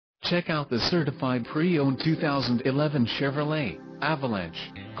Check out the certified pre-owned 2011 Chevrolet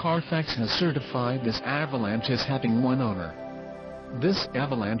Avalanche. Carfax has certified this Avalanche as having one owner. This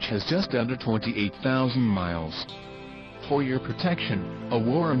Avalanche has just under 28,000 miles. For your protection, a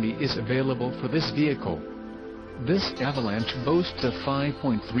warranty is available for this vehicle. This Avalanche boasts a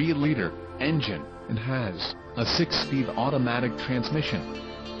 5.3-liter engine and has a 6-speed automatic transmission.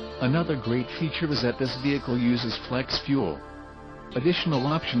 Another great feature is that this vehicle uses flex fuel. Additional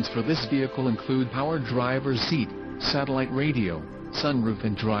options for this vehicle include power driver's seat, satellite radio, sunroof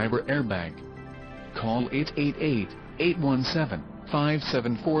and driver airbag. Call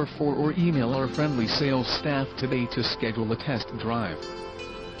 888-817-5744 or email our friendly sales staff today to schedule a test drive.